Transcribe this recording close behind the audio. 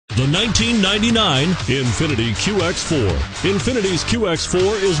The 1999 Infiniti QX4. Infinity's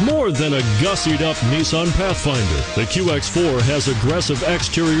QX4 is more than a gussied-up Nissan Pathfinder. The QX4 has aggressive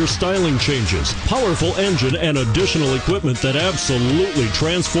exterior styling changes, powerful engine, and additional equipment that absolutely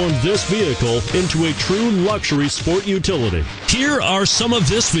transformed this vehicle into a true luxury sport utility. Here are some of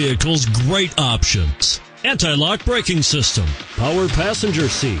this vehicle's great options: anti-lock braking system, power passenger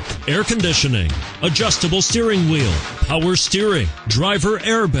seat, air conditioning, adjustable steering wheel, power steering, driver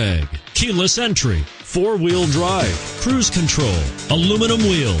airbag, keyless entry, four-wheel drive, cruise control, aluminum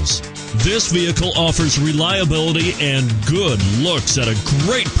wheels. This vehicle offers reliability and good looks at a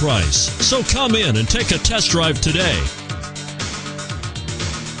great price. So come in and take a test drive today.